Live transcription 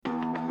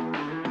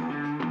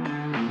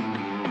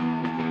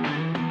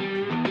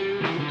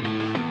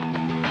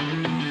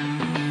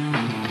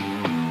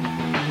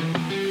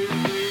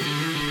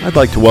I'd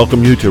like to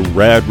welcome you to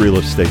Rad Real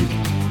Estate.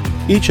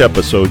 Each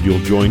episode, you'll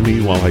join me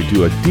while I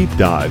do a deep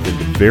dive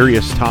into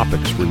various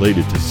topics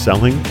related to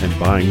selling and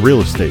buying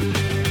real estate.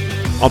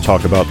 I'll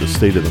talk about the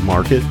state of the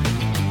market,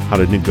 how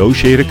to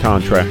negotiate a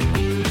contract,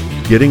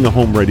 getting a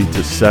home ready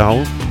to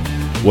sell,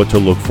 what to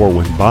look for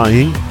when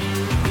buying,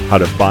 how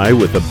to buy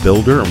with a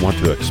builder and what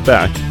to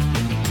expect,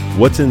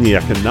 what's in the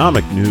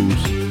economic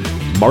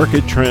news,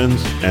 market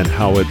trends, and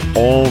how it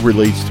all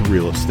relates to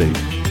real estate.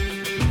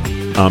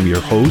 I'm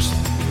your host,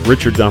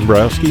 Richard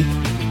Dombrowski,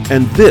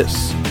 and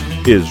this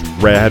is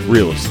Rad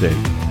Real Estate.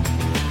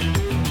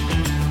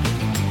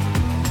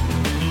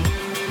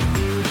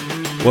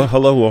 Well,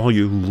 hello, all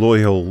you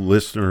loyal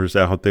listeners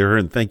out there,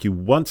 and thank you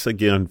once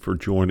again for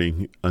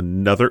joining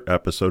another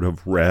episode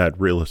of Rad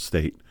Real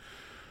Estate.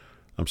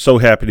 I'm so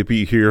happy to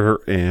be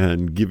here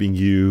and giving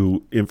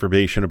you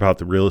information about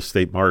the real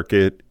estate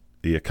market,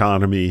 the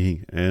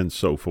economy, and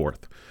so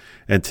forth.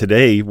 And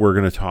today we're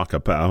going to talk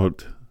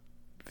about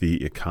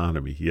the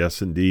economy.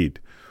 Yes, indeed.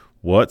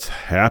 What's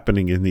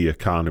happening in the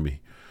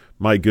economy?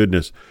 My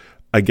goodness.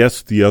 I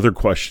guess the other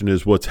question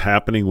is what's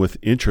happening with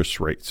interest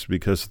rates,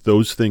 because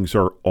those things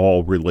are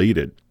all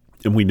related.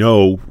 And we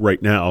know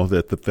right now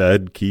that the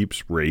Fed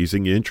keeps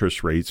raising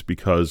interest rates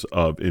because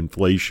of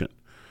inflation.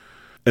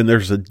 And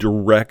there's a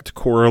direct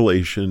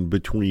correlation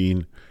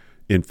between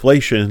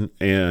inflation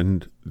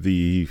and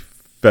the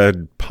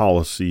Fed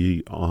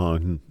policy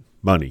on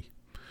money.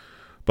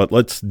 But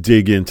let's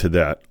dig into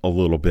that a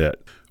little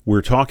bit.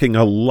 We're talking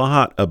a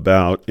lot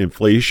about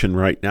inflation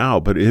right now,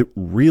 but it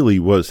really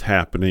was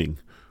happening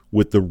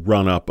with the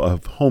run-up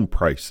of home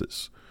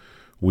prices.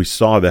 We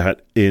saw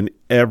that in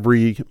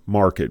every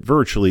market,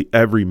 virtually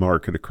every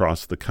market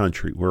across the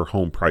country, where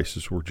home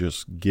prices were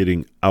just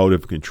getting out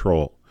of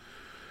control.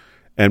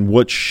 And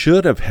what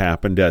should have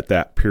happened at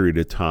that period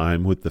of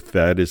time with the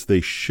Fed is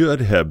they should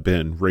have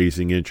been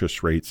raising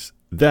interest rates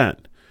then,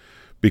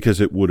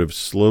 because it would have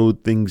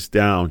slowed things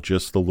down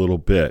just a little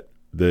bit.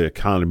 The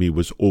economy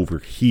was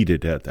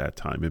overheated at that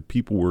time, and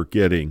people were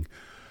getting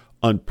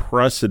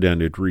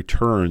unprecedented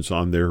returns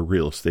on their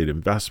real estate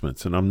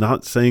investments. And I'm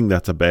not saying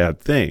that's a bad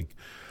thing.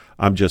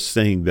 I'm just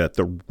saying that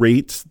the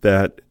rates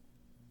that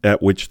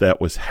at which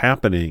that was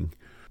happening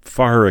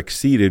far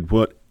exceeded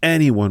what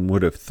anyone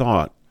would have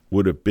thought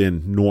would have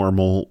been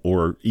normal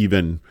or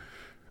even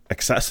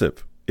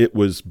excessive. It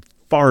was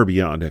far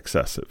beyond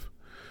excessive.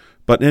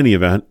 But in any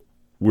event,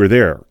 we're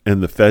there,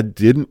 and the Fed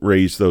didn't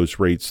raise those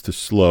rates to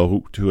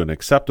slow to an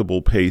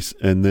acceptable pace,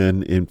 and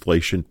then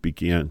inflation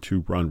began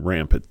to run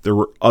rampant. There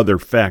were other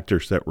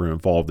factors that were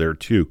involved there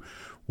too.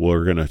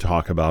 We're going to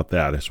talk about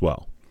that as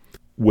well.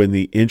 When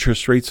the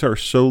interest rates are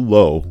so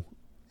low,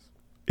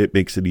 it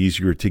makes it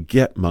easier to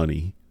get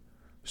money,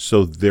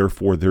 so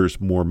therefore there's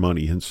more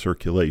money in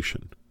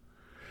circulation.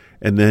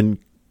 And then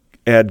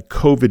add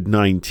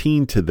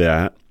COVID-19 to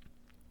that,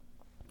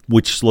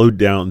 which slowed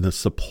down the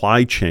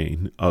supply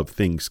chain of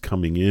things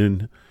coming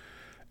in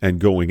and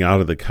going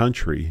out of the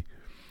country.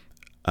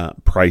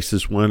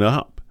 Prices went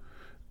up,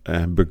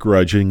 and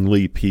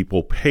begrudgingly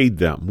people paid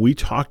them. We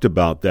talked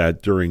about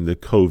that during the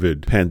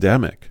COVID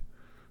pandemic.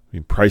 I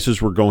mean,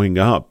 prices were going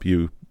up.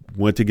 You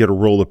went to get a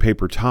roll of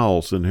paper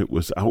towels, and it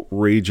was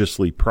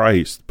outrageously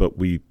priced, but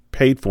we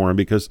paid for them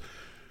because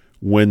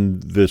when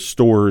the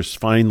stores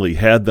finally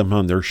had them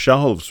on their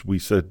shelves, we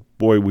said,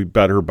 boy, we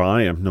better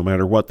buy them no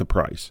matter what the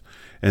price.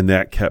 And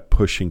that kept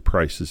pushing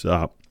prices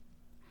up.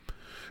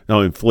 Now,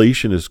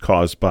 inflation is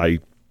caused by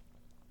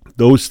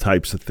those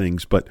types of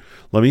things, but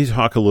let me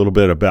talk a little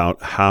bit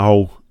about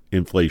how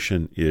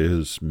inflation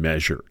is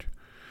measured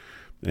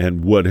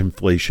and what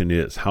inflation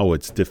is, how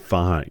it's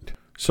defined.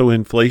 So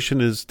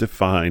inflation is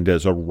defined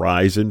as a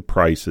rise in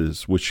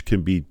prices, which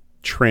can be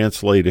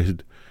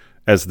translated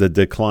as the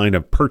decline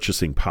of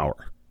purchasing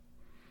power.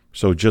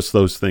 So just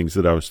those things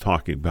that I was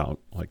talking about,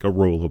 like a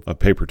roll of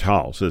paper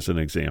towels as an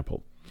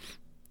example.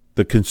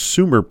 The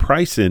Consumer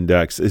Price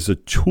Index is a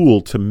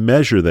tool to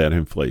measure that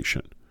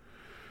inflation.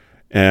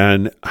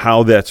 And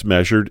how that's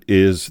measured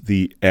is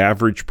the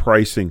average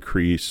price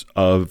increase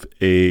of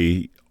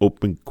a,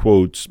 open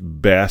quotes,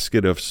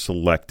 basket of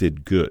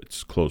selected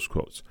goods, close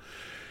quotes.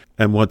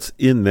 And what's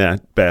in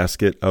that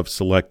basket of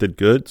selected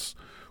goods?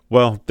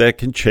 Well, that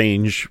can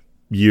change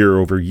year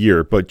over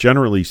year, but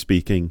generally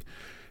speaking,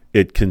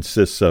 it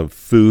consists of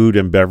food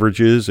and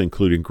beverages,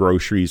 including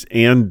groceries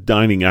and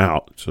dining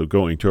out, so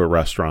going to a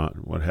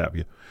restaurant, what have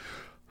you.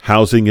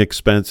 Housing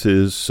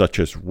expenses such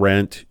as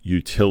rent,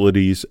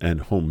 utilities,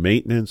 and home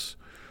maintenance.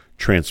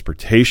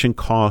 Transportation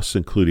costs,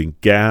 including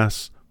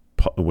gas,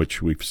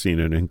 which we've seen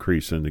an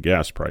increase in the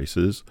gas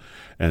prices.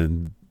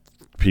 And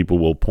people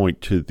will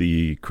point to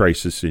the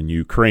crisis in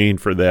Ukraine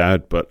for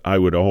that, but I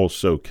would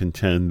also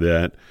contend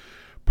that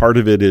part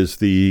of it is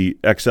the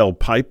XL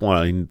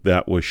pipeline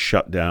that was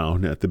shut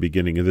down at the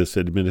beginning of this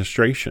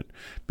administration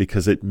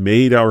because it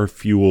made our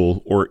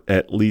fuel, or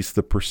at least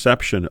the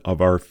perception of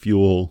our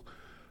fuel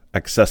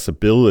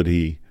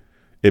accessibility,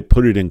 it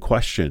put it in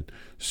question.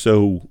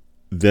 So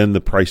then the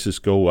prices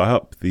go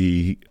up.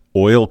 The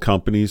oil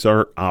companies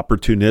are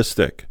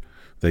opportunistic.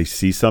 They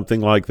see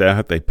something like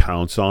that, they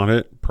pounce on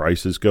it,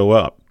 prices go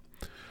up.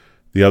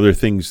 The other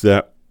things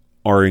that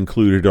are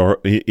included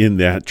in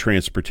that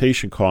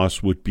transportation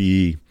cost would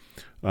be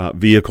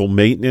vehicle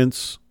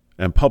maintenance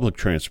and public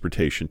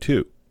transportation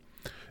too.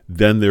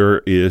 Then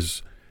there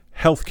is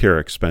healthcare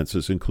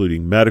expenses,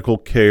 including medical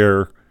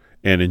care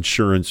and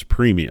insurance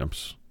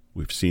premiums.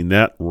 We've seen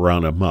that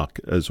run amok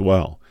as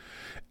well.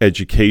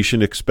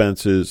 Education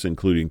expenses,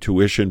 including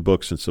tuition,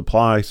 books, and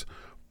supplies,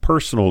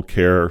 personal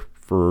care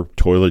for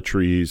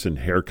toiletries and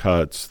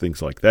haircuts,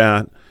 things like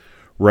that.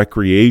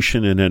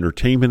 Recreation and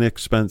entertainment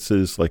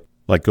expenses like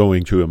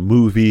going to a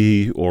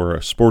movie or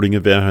a sporting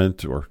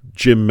event or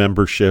gym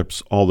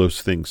memberships, all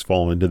those things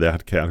fall into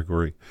that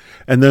category.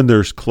 And then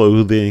there's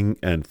clothing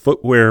and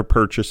footwear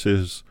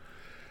purchases.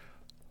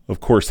 Of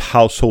course,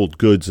 household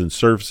goods and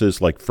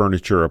services like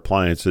furniture,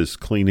 appliances,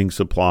 cleaning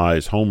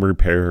supplies, home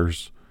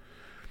repairs.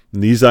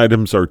 And these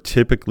items are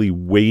typically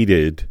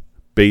weighted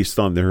based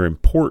on their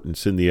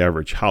importance in the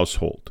average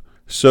household.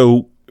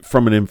 So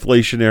from an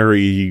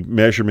inflationary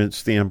measurement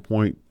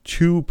standpoint,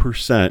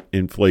 2%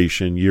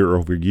 inflation year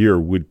over year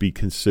would be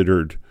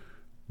considered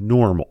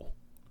normal.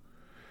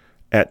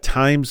 At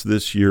times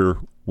this year,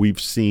 we've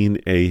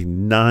seen a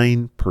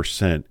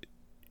 9%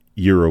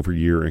 year over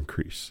year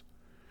increase.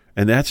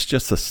 And that's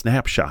just a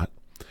snapshot.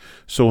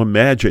 So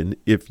imagine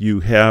if you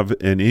have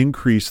an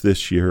increase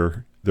this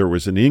year, there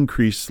was an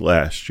increase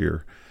last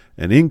year,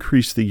 an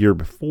increase the year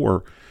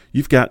before,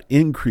 you've got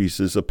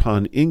increases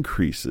upon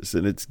increases,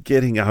 and it's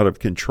getting out of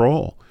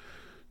control.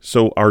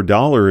 So our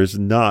dollar is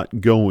not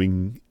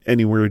going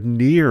anywhere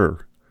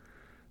near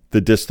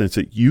the distance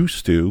it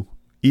used to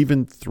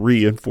even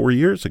 3 and 4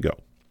 years ago.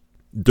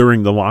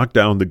 During the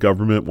lockdown, the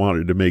government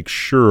wanted to make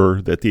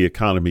sure that the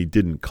economy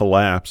didn't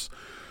collapse,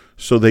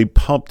 so they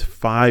pumped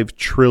 $5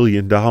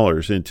 trillion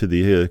into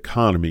the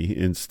economy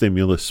in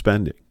stimulus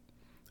spending.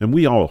 And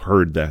we all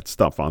heard that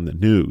stuff on the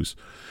news.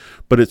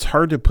 But it's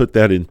hard to put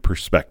that in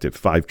perspective,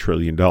 $5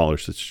 trillion.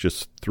 It's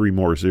just 3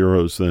 more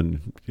zeros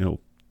than,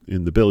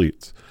 in the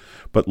billions.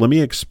 But let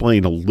me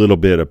explain a little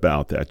bit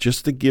about that,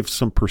 just to give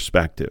some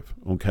perspective,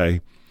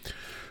 okay?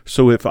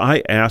 So if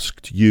I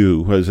asked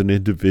you as an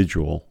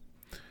individual,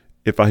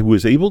 if I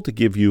was able to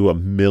give you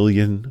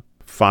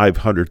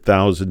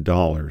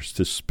 $1,500,000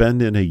 to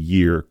spend in a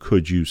year,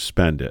 could you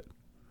spend it?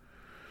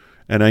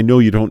 And I know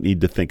you don't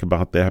need to think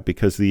about that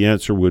because the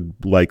answer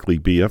would likely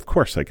be, of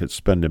course, I could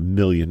spend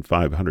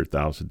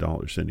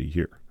 $1,500,000 in a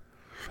year.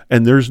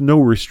 And there's no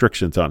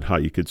restrictions on how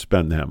you could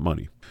spend that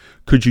money.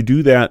 Could you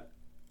do that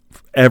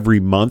every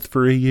month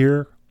for a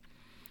year?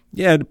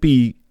 Yeah, it'd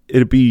be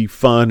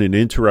fun and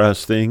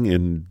interesting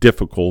and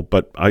difficult,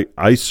 but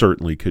I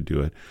certainly could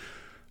do it.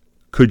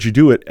 Could you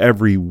do it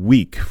every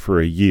week for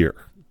a year?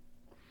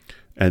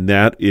 And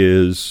that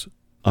is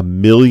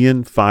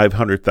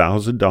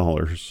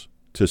 $1,500,000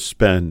 to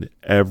spend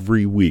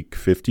every week,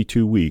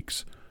 52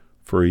 weeks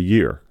for a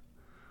year.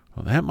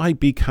 Well, that might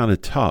be kind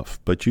of tough,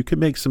 but you can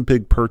make some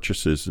big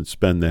purchases and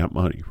spend that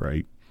money,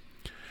 right?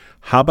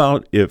 How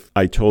about if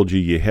I told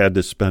you had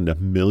to spend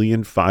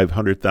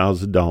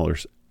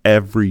 $1,500,000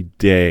 every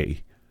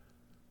day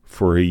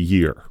for a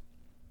year?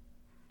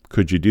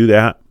 Could you do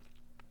that?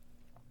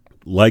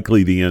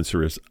 Likely the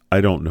answer is, I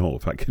don't know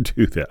if I could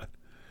do that.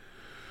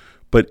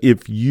 But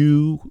if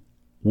you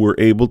were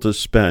able to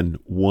spend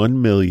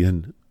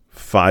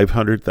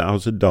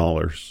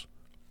 $1,500,000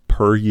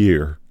 per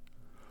year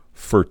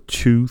for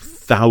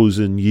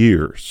 2,000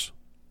 years,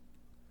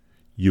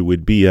 you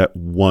would be at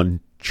 $1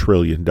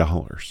 trillion.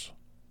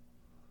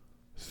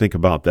 Think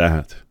about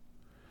that.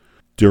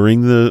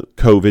 During the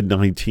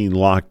COVID-19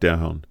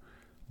 lockdown,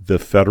 the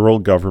federal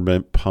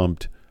government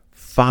pumped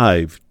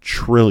 $5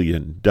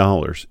 trillion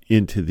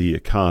into the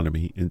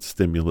economy in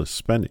stimulus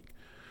spending.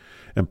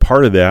 And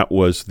part of that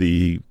was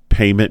the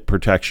Payment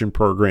Protection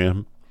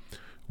Program,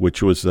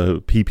 which was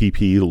a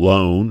PPP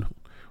loan,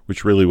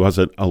 which really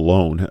wasn't a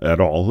loan at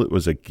all. It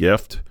was a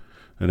gift,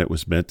 and it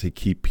was meant to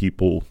keep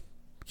people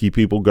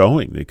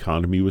going. The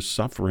economy was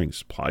suffering.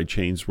 Supply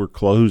chains were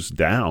closed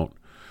down.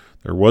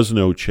 There was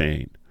no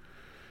chain.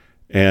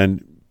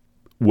 And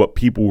what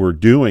people were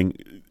doing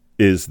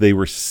is they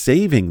were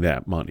saving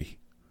that money,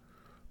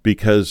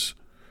 because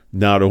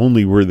not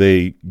only were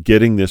they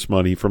getting this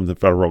money from the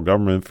federal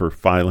government for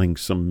filing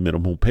some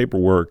minimal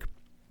paperwork,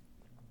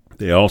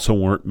 they also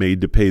weren't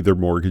made to pay their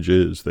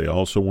mortgages. They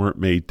also weren't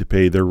made to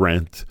pay their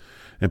rent,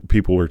 and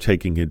people were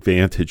taking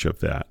advantage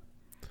of that.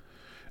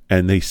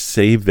 And they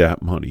saved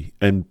that money.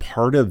 And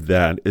part of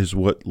that is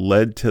what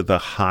led to the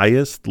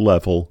highest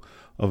level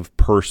of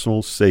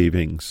personal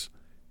savings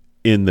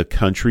in the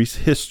country's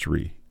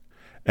history.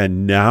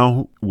 And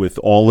now, with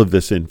all of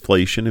this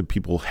inflation and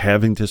people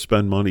having to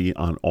spend money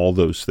on all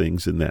those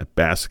things in that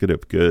basket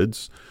of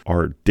goods,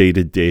 our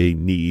day-to-day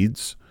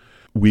needs,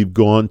 we've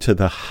gone to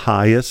the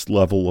highest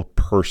level of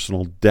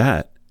personal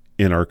debt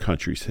in our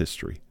country's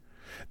history.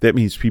 That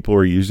means people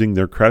are using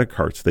their credit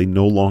cards. They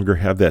no longer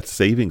have that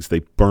savings. They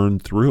burn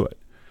through it.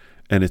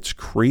 And it's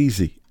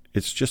crazy.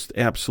 It's just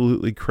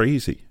absolutely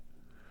crazy.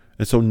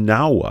 And so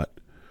now what?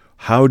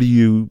 How do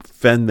you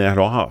fend that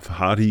off?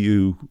 How do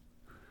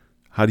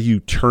you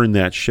turn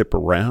that ship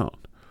around?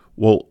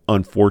 Well,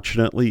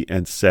 unfortunately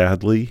and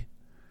sadly,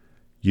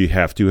 you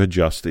have to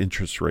adjust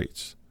interest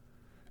rates.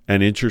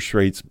 And interest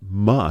rates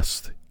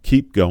must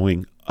keep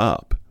going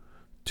up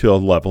to a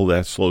level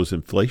that slows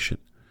inflation.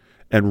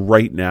 And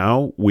right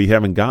now, we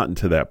haven't gotten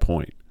to that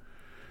point.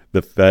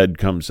 The Fed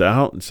comes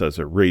out and says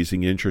they're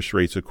raising interest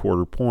rates a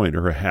quarter point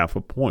or a half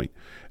a point.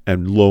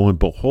 And lo and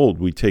behold,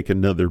 we take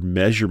another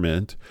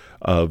measurement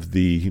of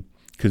the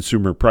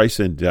consumer price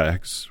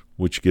index,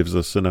 which gives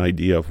us an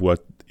idea of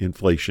what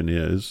inflation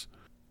is,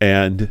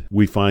 and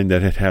we find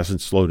that it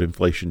hasn't slowed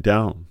inflation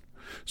down.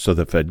 So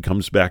the Fed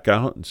comes back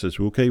out and says,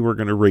 okay, we're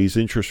going to raise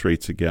interest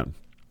rates again.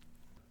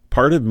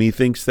 Part of me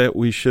thinks that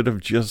we should have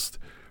just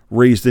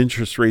raised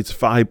interest rates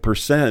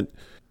 5%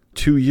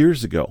 2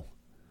 years ago.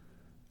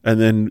 And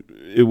then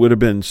it would have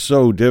been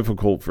so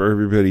difficult for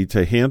everybody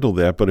to handle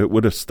that, but it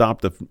would have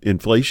stopped the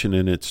inflation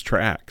in its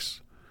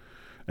tracks.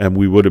 And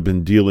we would have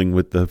been dealing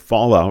with the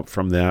fallout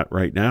from that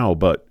right now.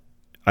 But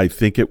I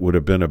think it would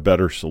have been a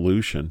better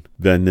solution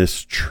than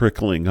this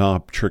trickling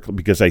up,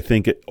 because I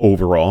think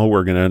overall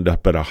we're going to end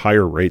up at a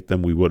higher rate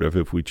than we would have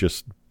if we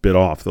just bit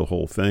off the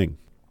whole thing.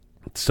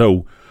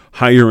 So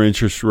higher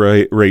interest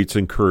rates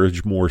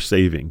encourage more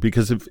saving,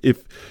 because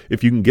if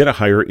you can get a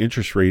higher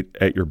interest rate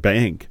at your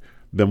bank,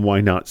 then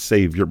why not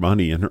save your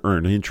money and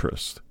earn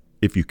interest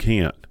if you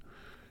can't?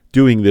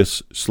 Doing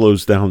this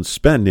slows down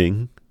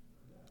spending,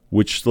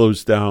 which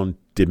slows down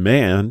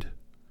demand,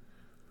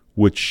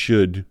 which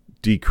should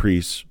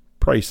decrease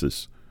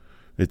prices.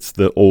 It's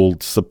the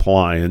old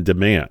supply and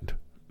demand.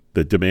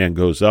 The demand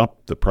goes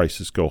up, the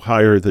prices go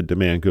higher. The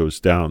demand goes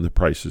down, the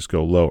prices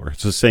go lower.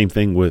 It's the same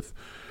thing with,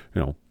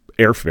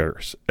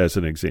 airfares, as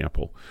an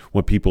example.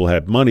 When people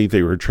had money,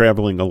 they were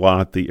traveling a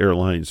lot. The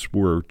airlines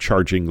were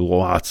charging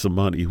lots of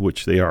money,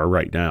 which they are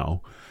right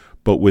now.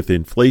 But with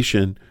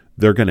inflation,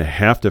 they're going to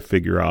have to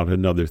figure out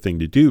another thing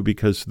to do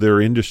because their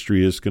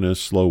industry is going to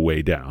slow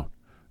way down,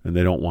 and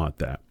they don't want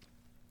that.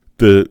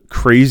 The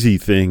crazy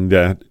thing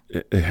that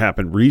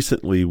happened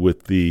recently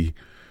with the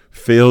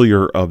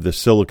failure of the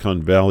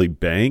Silicon Valley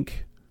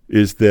Bank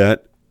is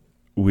that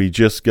we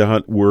just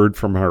got word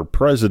from our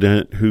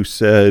president who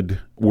said,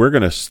 we're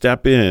going to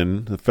step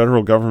in, the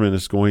federal government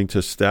is going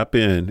to step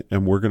in,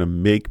 and we're going to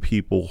make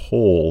people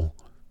whole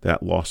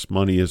that lost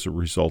money as a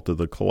result of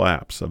the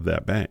collapse of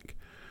that bank.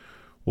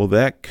 Well,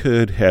 that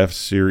could have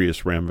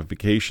serious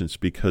ramifications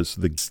because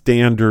the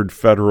standard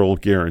federal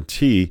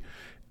guarantee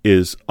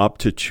is up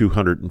to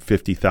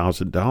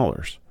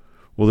 $250,000.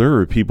 Well, there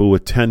are people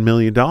with $10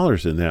 million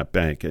in that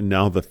bank, and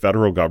now the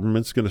federal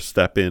government's going to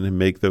step in and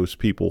make those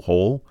people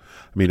whole.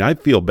 I mean, I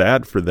feel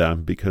bad for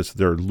them because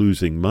they're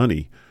losing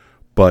money,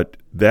 but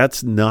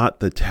that's not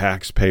the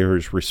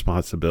taxpayer's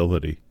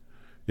responsibility.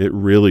 It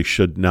really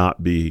should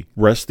not be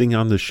resting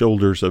on the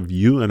shoulders of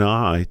you and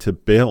I to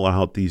bail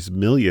out these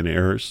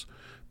millionaires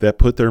that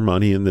put their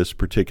money in this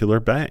particular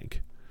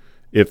bank.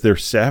 If they're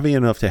savvy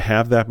enough to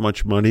have that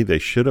much money, they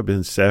should have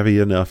been savvy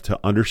enough to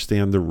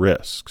understand the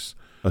risks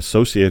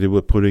associated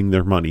with putting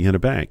their money in a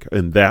bank,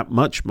 and that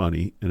much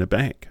money in a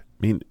bank.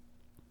 I mean,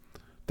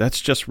 that's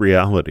just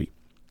reality.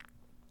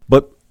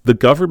 But the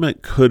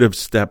government could have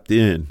stepped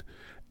in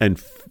and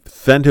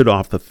fended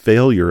off the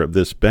failure of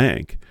this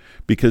bank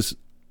because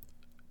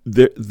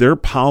their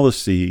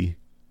policy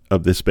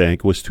of this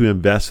bank was to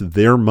invest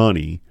their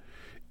money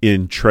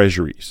in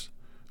treasuries.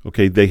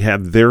 Okay, they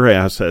had their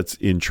assets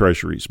in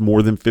treasuries.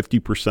 More than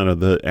 50% of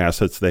the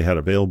assets they had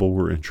available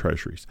were in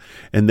treasuries.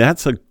 And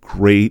that's a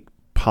great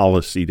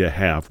policy to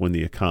have when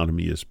the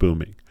economy is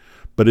booming.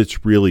 But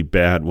it's really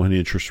bad when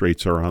interest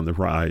rates are on the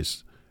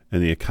rise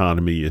and the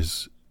economy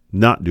is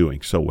not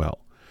doing so well.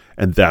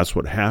 And that's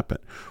what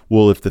happened.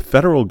 Well, if the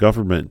federal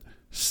government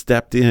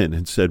stepped in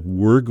and said,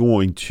 we're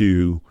going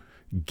to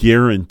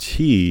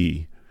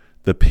guarantee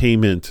the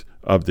payment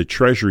of the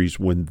treasuries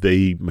when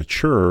they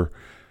mature,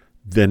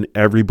 then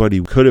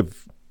everybody could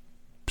have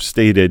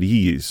stayed at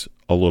ease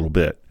a little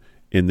bit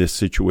in this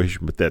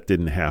situation, but that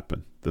didn't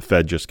happen. The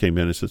Fed just came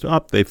in and says,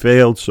 they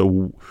failed,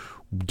 so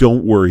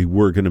don't worry,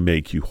 we're going to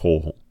make you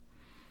whole.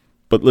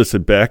 But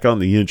listen, back on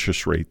the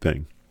interest rate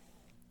thing.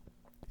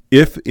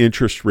 If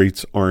interest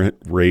rates aren't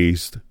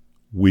raised,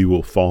 we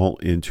will fall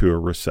into a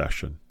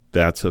recession.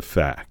 That's a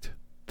fact.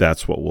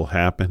 That's what will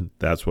happen.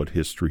 That's what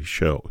history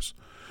shows.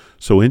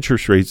 So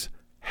interest rates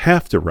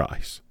have to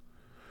rise.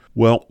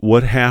 Well,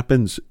 what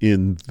happens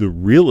in the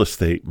real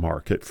estate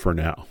market for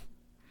now?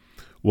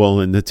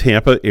 Well, in the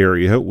Tampa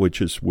area, which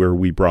is where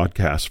we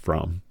broadcast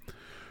from,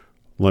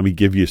 let me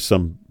give you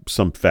some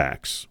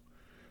facts.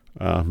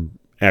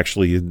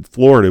 Actually, in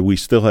Florida, we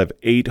still have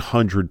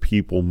 800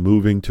 people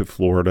moving to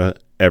Florida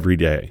every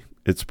day.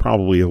 It's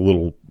probably a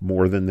little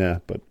more than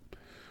that, but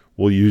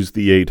we'll use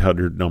the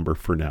 800 number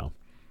for now.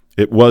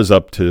 It was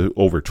up to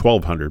over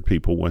 1,200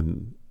 people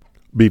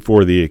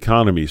before the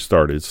economy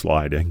started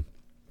sliding,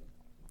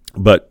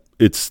 but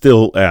it's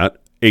still at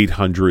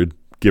 800,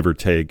 give or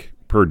take,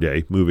 per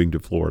day moving to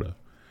Florida.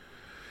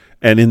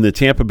 And in the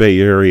Tampa Bay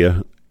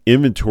area,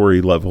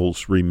 inventory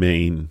levels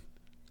remain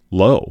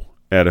low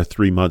at a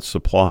 3-month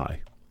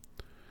supply.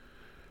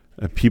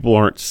 And people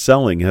aren't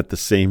selling at the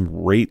same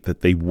rate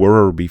that they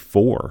were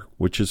before,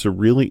 which is a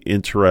really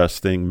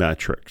interesting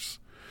metrics.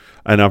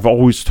 And I've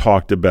always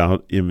talked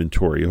about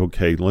inventory.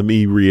 Okay, let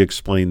me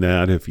re-explain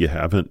that if you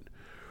haven't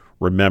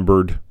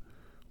remembered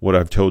what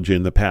I've told you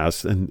in the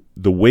past. And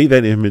the way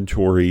that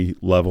inventory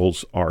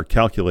levels are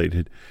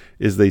calculated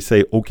is they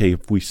say, okay,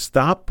 if we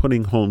stop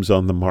putting homes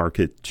on the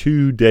market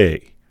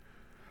today,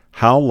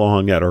 how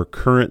long at our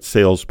current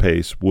sales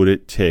pace would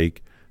it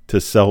take to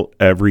sell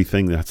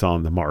everything that's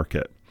on the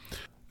market?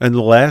 And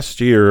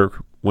last year,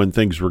 when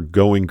things were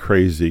going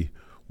crazy,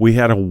 we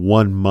had a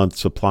 1-month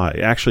supply,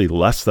 actually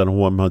less than a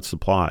 1-month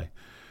supply,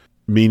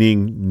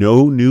 meaning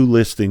no new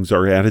listings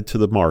are added to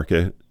the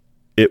market.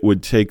 It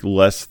would take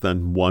less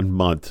than 1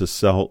 month to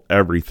sell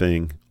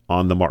everything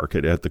on the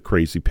market at the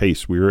crazy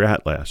pace we were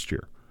at last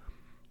year.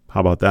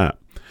 How about that?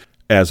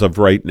 As of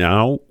right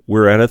now,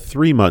 we're at a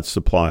 3-month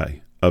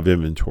supply of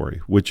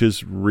inventory, which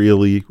is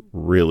really,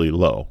 really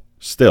low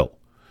still.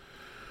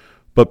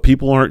 But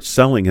people aren't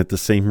selling at the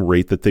same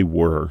rate that they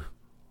were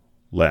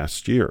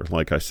last year,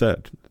 like I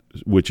said,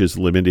 which is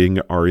limiting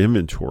our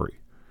inventory.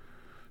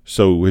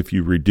 So if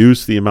you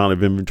reduce the amount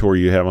of inventory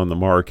you have on the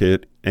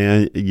market,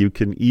 and you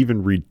can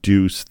even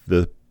reduce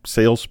the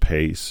sales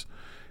pace,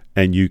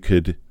 and you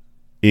could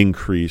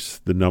increase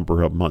the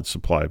number of months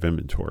supply of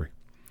inventory.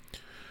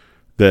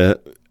 The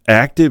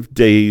active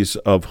days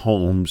of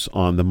homes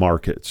on the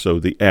market, so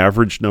the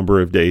average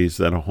number of days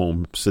that a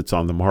home sits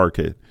on the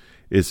market,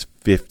 is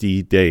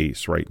 50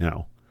 days right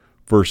now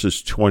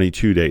versus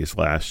 22 days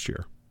last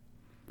year.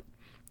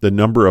 The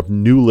number of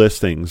new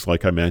listings,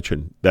 like I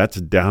mentioned,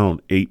 that's down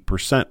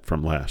 8%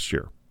 from last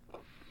year.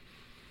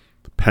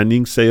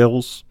 Pending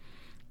sales,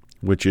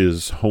 which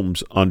is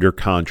homes under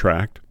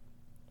contract,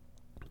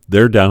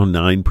 they're down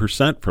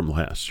 9% from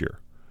last year.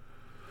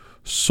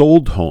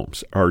 Sold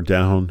homes are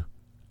down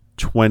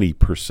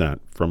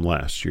 20% from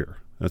last year.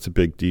 That's a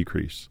big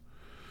decrease.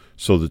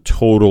 So the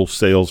total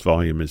sales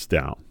volume is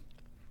down.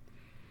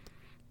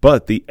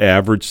 But the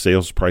average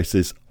sales price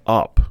is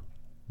up.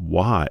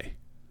 Why?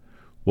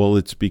 Well,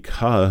 it's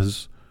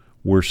because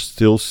we're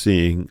still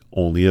seeing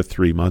only a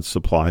 3-month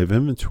supply of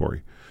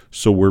inventory.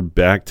 So we're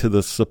back to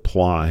the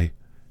supply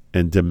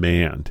and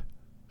demand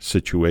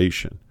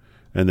situation.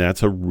 And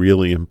that's a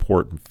really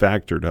important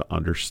factor to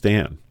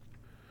understand.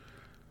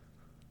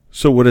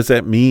 So what does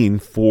that mean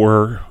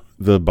for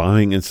the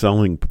buying and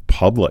selling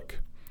public?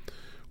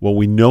 Well,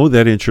 we know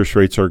that interest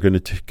rates are going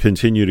to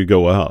continue to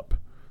go up.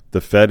 The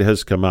Fed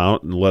has come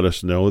out and let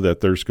us know that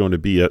there's going to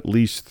be at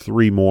least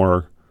 3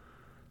 more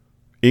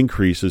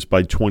increases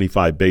by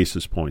 25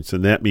 basis points.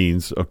 And that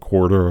means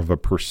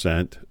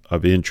 0.25%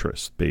 of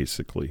interest,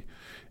 basically,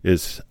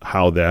 is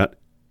how that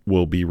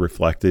will be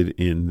reflected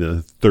in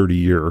the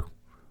 30-year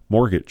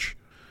mortgage.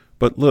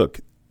 But look,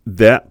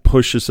 that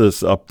pushes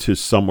us up to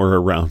somewhere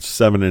around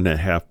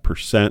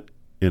 7.5%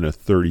 in a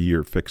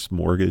 30-year fixed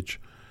mortgage,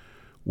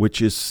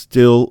 which is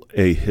still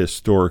a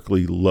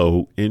historically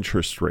low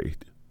interest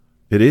rate.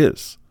 It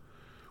is.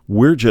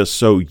 We're just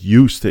so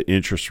used to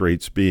interest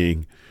rates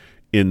being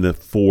in the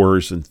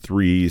 4s and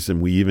 3s,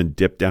 and we even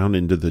dip down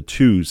into the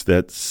 2s,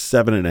 that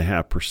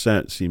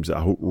 7.5% seems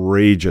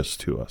outrageous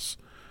to us.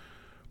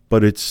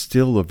 But it's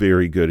still a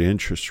very good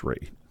interest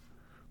rate.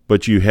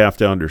 But you have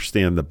to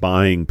understand the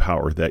buying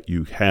power that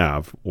you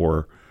have,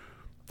 or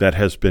that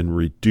has been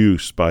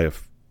reduced by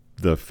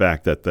the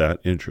fact that that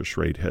interest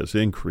rate has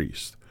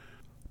increased.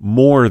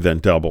 More than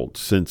doubled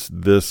since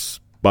this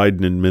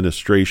Biden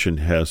administration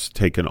has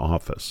taken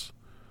office.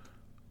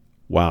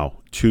 Wow,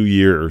 2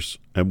 years,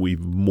 and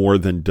we've more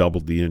than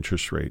doubled the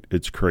interest rate.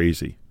 It's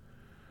crazy.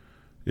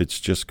 It's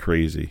just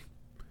crazy.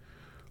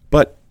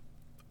 But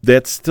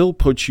that still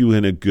puts you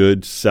in a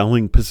good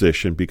selling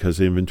position because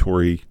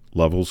inventory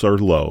levels are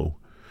low.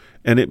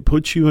 And it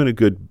puts you in a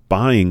good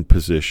buying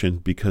position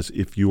because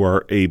if you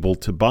are able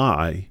to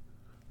buy,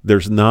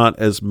 there's not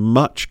as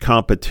much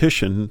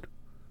competition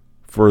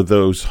for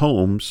those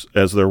homes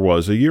as there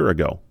was a year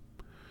ago.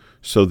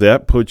 So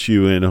that puts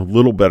you in a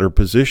little better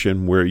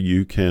position where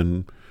you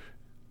can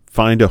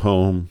find a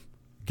home,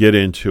 get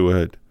into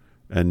it,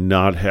 and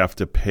not have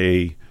to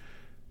pay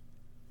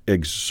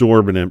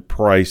exorbitant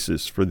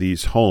prices for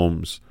these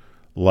homes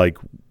like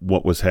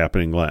what was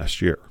happening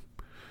last year.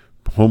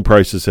 Home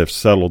prices have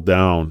settled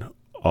down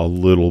a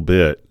little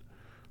bit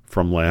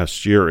from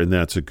last year, and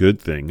that's a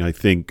good thing. I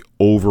think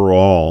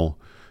overall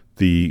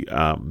the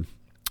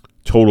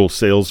total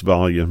sales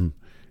volume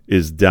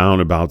is down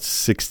about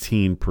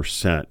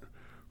 16%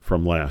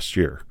 from last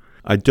year.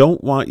 I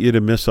don't want you to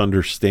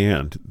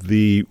misunderstand.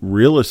 The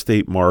real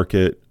estate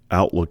market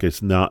outlook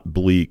is not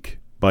bleak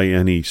by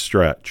any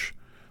stretch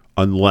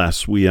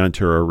unless we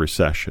enter a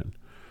recession,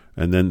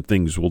 and then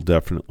things will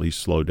definitely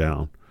slow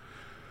down.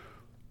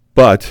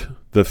 But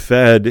the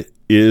Fed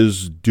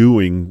is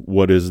doing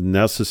what is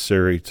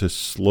necessary to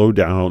slow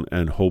down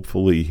and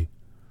hopefully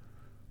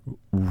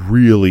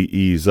really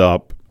ease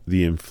up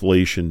the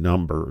inflation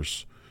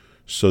numbers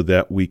so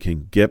that we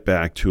can get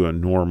back to a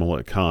normal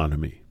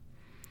economy.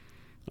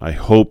 I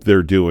hope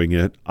they're doing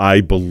it. I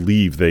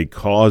believe they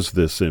caused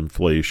this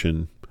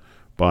inflation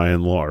by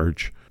and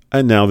large.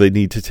 And now they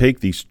need to take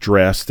these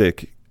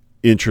drastic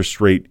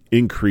interest rate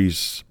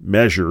increase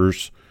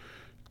measures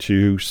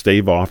to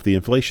stave off the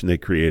inflation they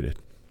created.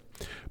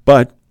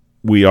 But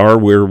we are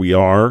where we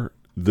are.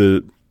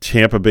 The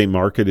Tampa Bay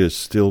market is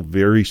still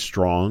very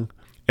strong,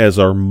 as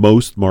are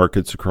most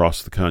markets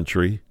across the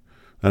country.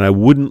 And I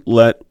wouldn't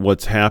let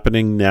what's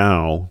happening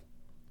now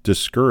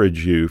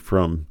discourage you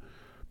from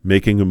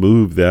making a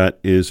move that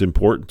is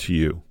important to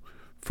you,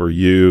 for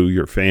you,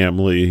 your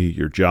family,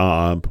 your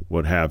job,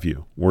 what have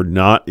you. We're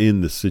not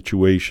in the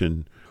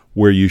situation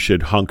where you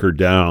should hunker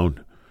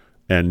down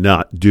and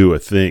not do a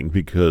thing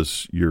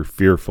because you're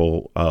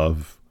fearful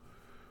of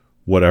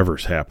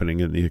whatever's happening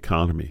in the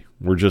economy.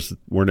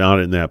 We're not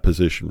in that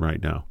position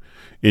right now.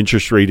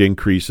 Interest rate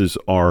increases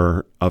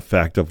are a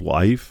fact of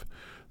life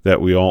that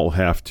we all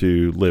have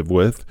to live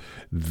with.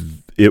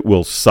 It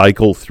will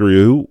cycle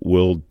through,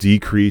 will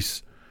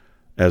decrease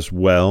as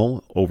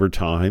well over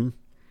time,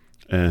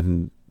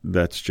 and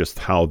that's just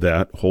how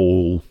that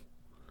whole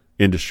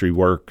industry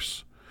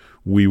works.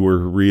 We were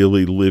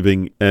really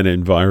living an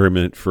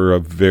environment for a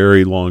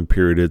very long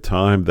period of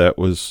time that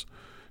was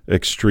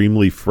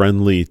extremely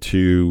friendly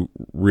to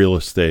real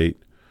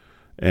estate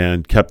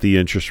and kept the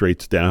interest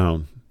rates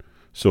down.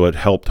 So it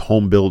helped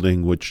home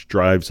building, which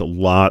drives a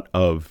lot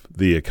of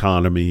the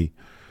economy,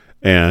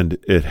 and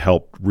it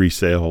helped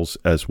resales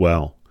as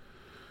well.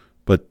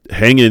 But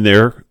hang in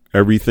there.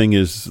 Everything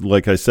is,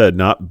 like I said,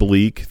 not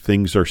bleak.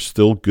 Things are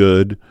still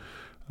good.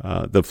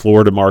 The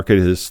Florida market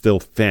is still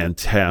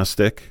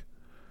fantastic.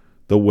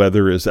 The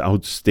weather is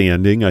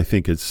outstanding. I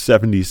think it's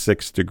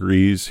 76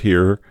 degrees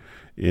here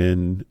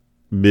in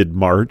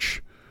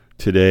mid-March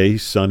today,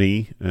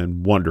 sunny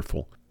and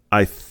wonderful.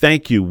 I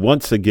thank you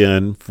once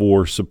again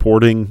for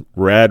supporting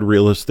Rad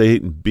Real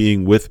Estate and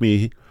being with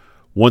me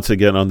once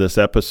again on this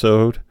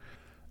episode.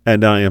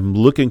 And I am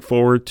looking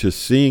forward to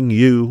seeing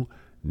you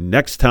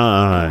next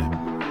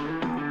time.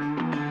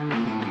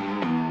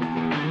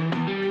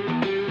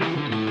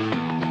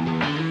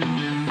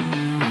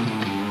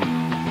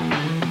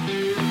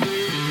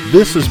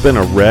 This has been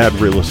a Rad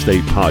Real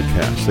Estate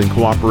podcast in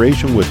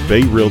cooperation with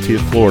Bay Realty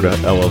of Florida,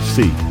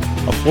 LLC,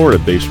 a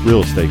Florida-based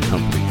real estate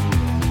company.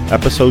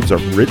 Episodes are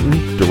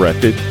written,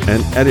 directed,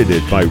 and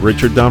edited by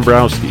Richard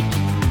Dombrowski.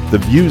 The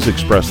views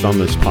expressed on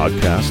this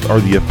podcast are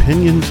the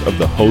opinions of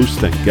the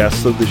host and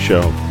guests of the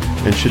show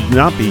and should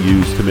not be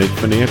used to make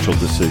financial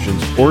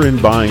decisions or in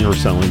buying or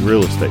selling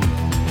real estate.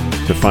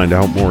 To find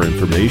out more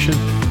information,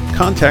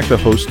 contact the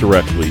host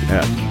directly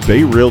at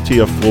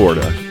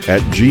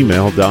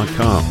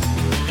bayrealtyofflorida@gmail.com.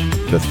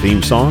 The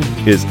theme song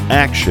is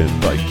Action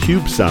by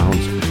Cube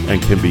Sounds and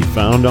can be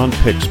found on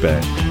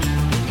Pixabay.